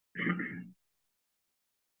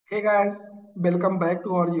Hey guys, welcome back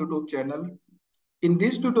to our YouTube channel. In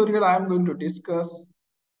this tutorial, I am going to discuss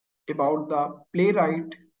about the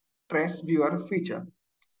Playwright Trace Viewer feature.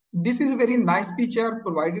 This is a very nice feature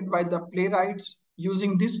provided by the Playwrights.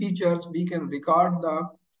 Using these features, we can record the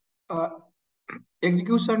uh,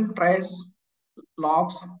 execution trace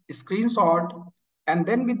logs, screenshot, and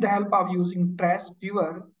then with the help of using Trace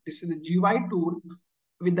Viewer, this is a GUI tool.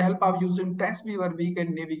 With the help of using Trace Viewer, we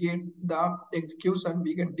can navigate the execution.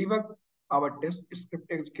 We can debug our test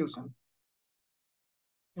script execution.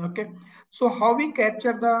 Okay, so how we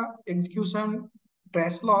capture the execution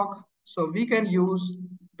trace log? So we can use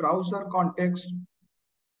browser context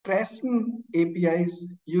tracing APIs.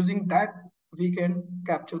 Using that, we can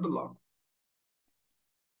capture the log.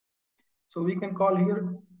 So we can call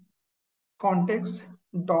here context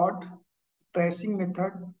dot tracing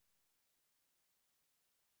method,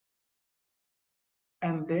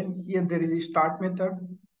 and then here there is a start method.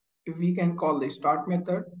 We can call the start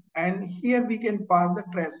method, and here we can pass the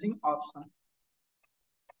tracing option.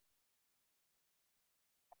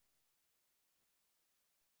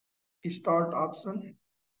 Start option,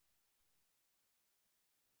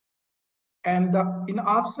 and in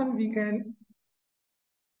option we can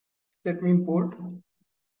let me import.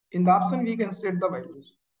 In the option we can set the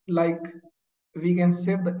values, like we can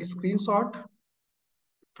set the screenshot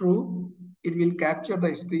true, it will capture the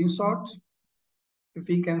screenshots. If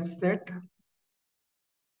we can set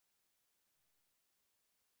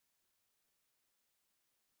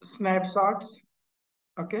snapshots,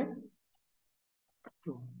 okay,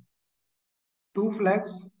 true. Two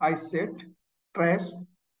flags I set, trace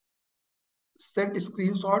set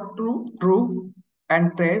screenshot true,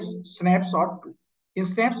 and trace snapshot true. In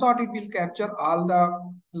snapshot, it will capture all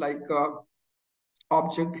the like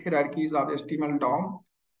object hierarchies of HTML DOM,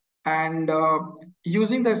 and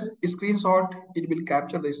using the screenshot, it will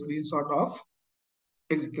capture the screenshot of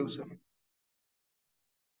execution.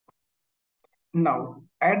 Now,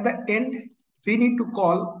 at the end, we need to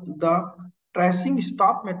call the tracing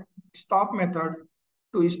stop method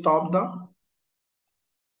to stop the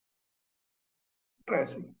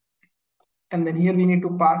tracing. And then here we need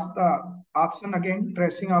to pass the option again,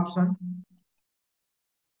 tracing option.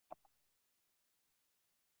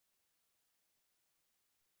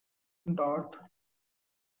 Dot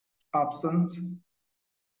options.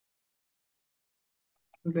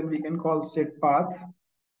 Then we can call set path.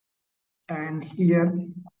 And here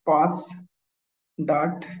paths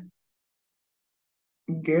dot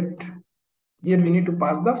get. Here we need to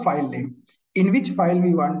pass the file name. In which file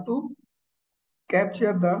we want to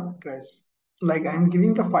capture the trace. Like I am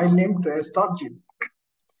giving the file name trace.zip.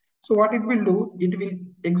 So what it will do, it will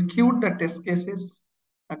execute the test cases,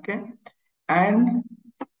 okay, and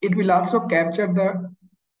it will also capture the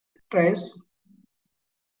trace,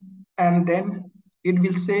 and then it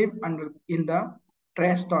will save under in the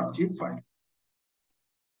trace.zip file.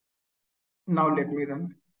 Now let me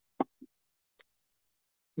run.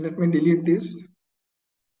 Let me delete this,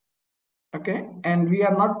 okay, and we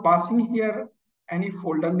are not passing here any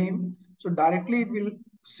folder name, so directly it will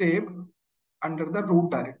save under the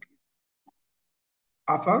root directory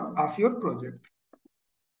of your project.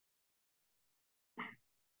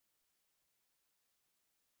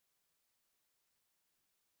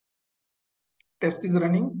 Test is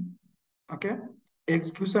running, okay,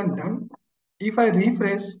 execution done. If I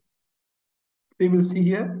refresh, we will see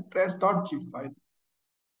here trace.zip file.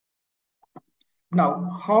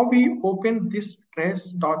 Now, how we open this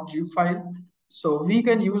trace.zip file? So we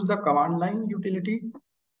can use the command line utility.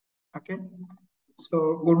 Okay.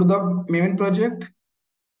 So go to the main project,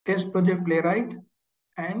 test project Playwright,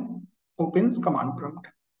 and opens command prompt.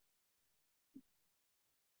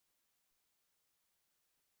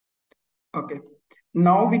 Okay.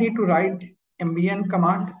 Now we need to write mbn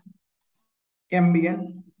command,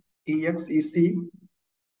 mbn exec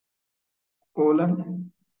colon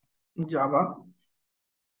java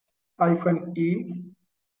hyphen e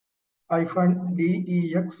hyphen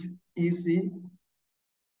dexec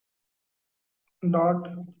dot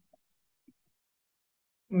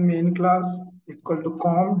main class equal to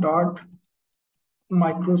com dot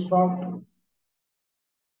Microsoft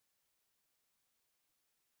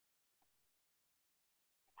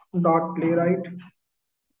dot playwright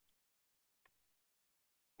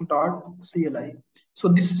dot CLI. So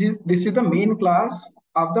this is the main class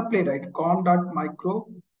of the playwright, com dot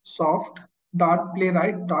Microsoft dot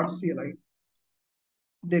playwright dot CLI.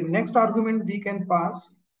 The next argument we can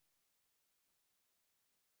pass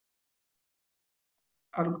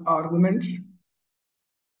arguments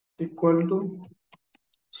equal to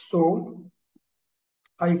show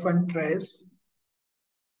hyphen trace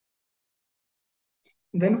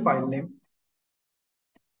then file name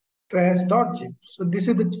trace.zip. So this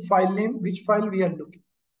is the file name, which file we are looking.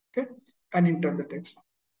 Okay, and enter the text.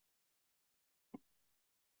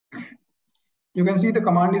 You can see the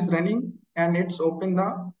command is running and it's open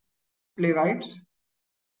the Playwright's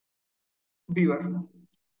viewer,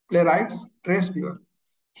 Playwright's trace viewer.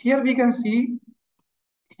 Here we can see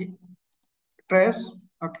trace.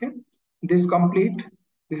 Okay, this complete.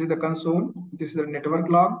 This is the console. This is the network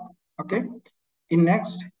log. Okay, in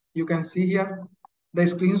next you can see here the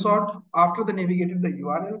screenshot. After the navigated the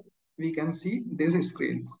URL, we can see this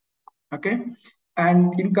screen. Okay,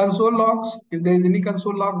 and in console logs, if there is any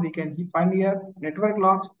console log, we can find here network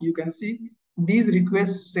logs. You can see these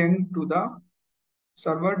requests sent to the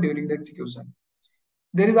server during the execution.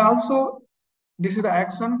 There is also, this is the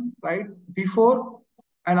action, right? Before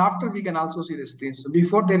and after we can also see the screen. So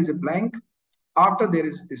before there is a blank, after there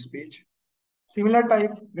is this page. Similar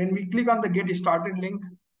type, when we click on the get started link,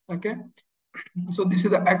 okay? So this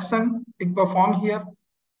is the action it performed here.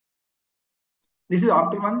 This is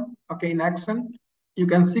after one, okay, in action, you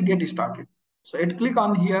can see get started. So it click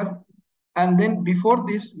on here, and then before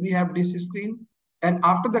this, we have this screen, and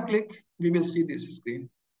after the click, we will see this screen.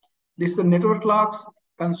 This is the network logs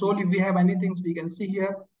console. If we have anything, we can see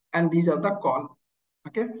here, and these are the call.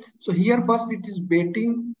 Okay, so here first it is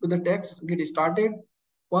waiting to the text get started.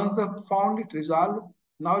 Once the found it resolved,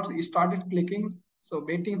 now it started clicking. So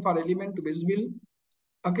waiting for element to visible.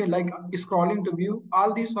 Okay, like scrolling to view.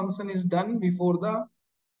 All these function is done before the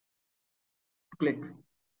click.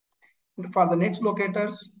 For the next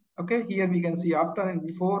locators, okay, here we can see after and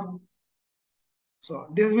before. So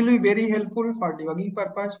this will be very helpful for debugging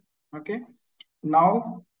purpose. Okay,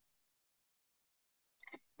 now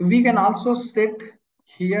we can also set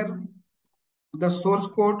here the source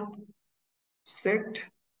code set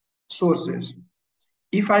sources.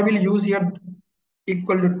 If I will use here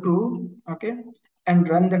equal to true, okay, and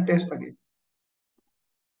run the test again.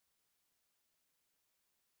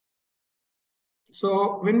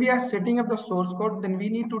 So when we are setting up the source code, then we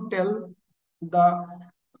need to tell the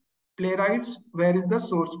playwrights where is the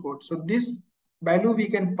source code. So this value we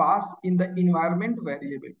can pass in the environment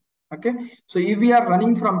variable. Okay, so if we are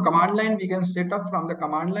running from command line, we can set up from the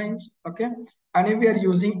command lines. Okay, and if we are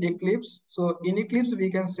using Eclipse, so in Eclipse we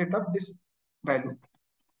can set up this value.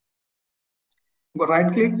 Go right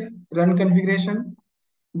click, run configuration.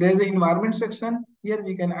 There is an environment section. Here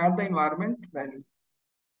we can add the environment value.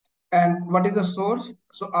 And what is the source?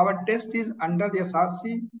 So our test is under the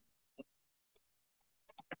src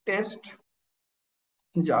test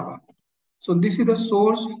Java. So this is the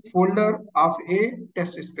source folder of a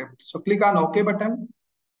test script. So click on OK button.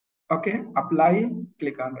 Okay, apply,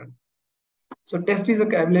 click on run. So test is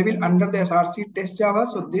available under the src test Java.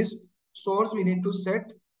 So this source we need to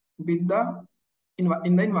set with the in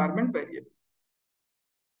the environment variable.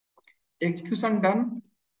 Execution done.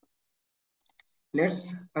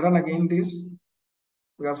 Let's run again this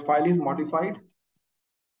because file is modified.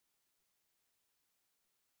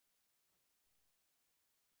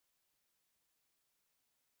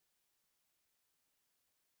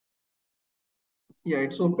 Yeah,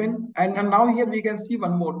 it's open. And now here we can see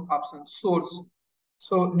one more option, source.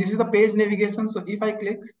 So this is the page navigation. So if I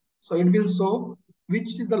click, so it will show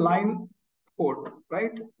which is the line code,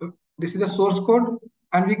 right? This is the source code.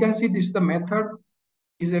 And we can see this is the method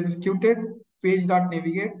is executed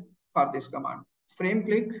page.navigate for this command. Frame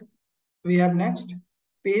click, we have next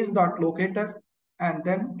page.locator and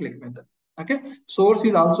then click method. Okay, source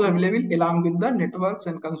is also available along with the networks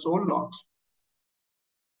and console logs.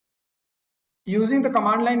 Using the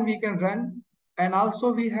command line we can run, and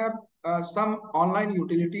also we have some online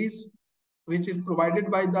utilities which is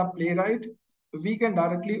provided by the Playwright. We can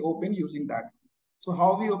directly open using that. So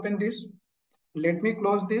how we open this? Let me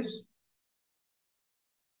close this.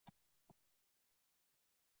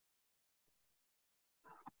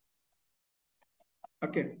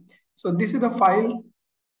 Okay, so this is the file.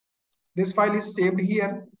 This file is saved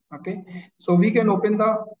here. Okay, so we can open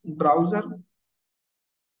the browser.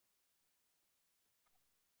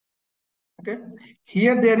 Okay,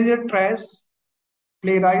 here there is a trace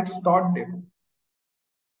playwrights.dev.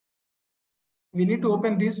 We need to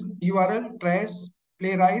open this URL trace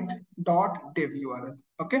playwright.dev URL.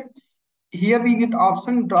 Okay, here we get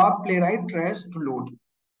option drop playwright trace to load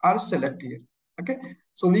or select here. Okay,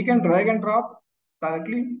 so we can drag and drop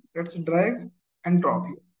directly. Let's drag and drop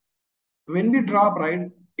here. When we drop, right,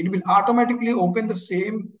 it will automatically open the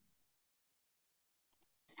same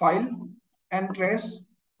file and trace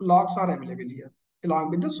logs are available here along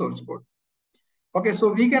with the source code. Okay,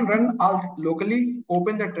 so we can run as locally,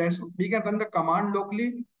 open the trace. We can run the command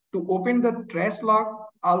locally To open the trace log,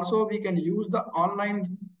 also we can use the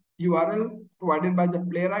online URL provided by the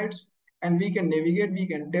Playwrights, and we can navigate, we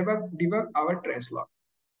can debug our trace log.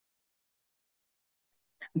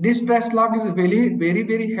 This trace log is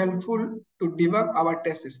very helpful to debug our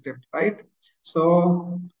test script, right?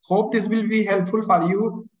 So hope this will be helpful for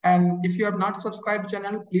you. And if you have not subscribed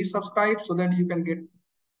channel, please subscribe so that you can get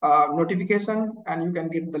notification and you can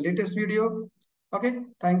get the latest video. Okay,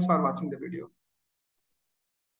 thanks for watching the video.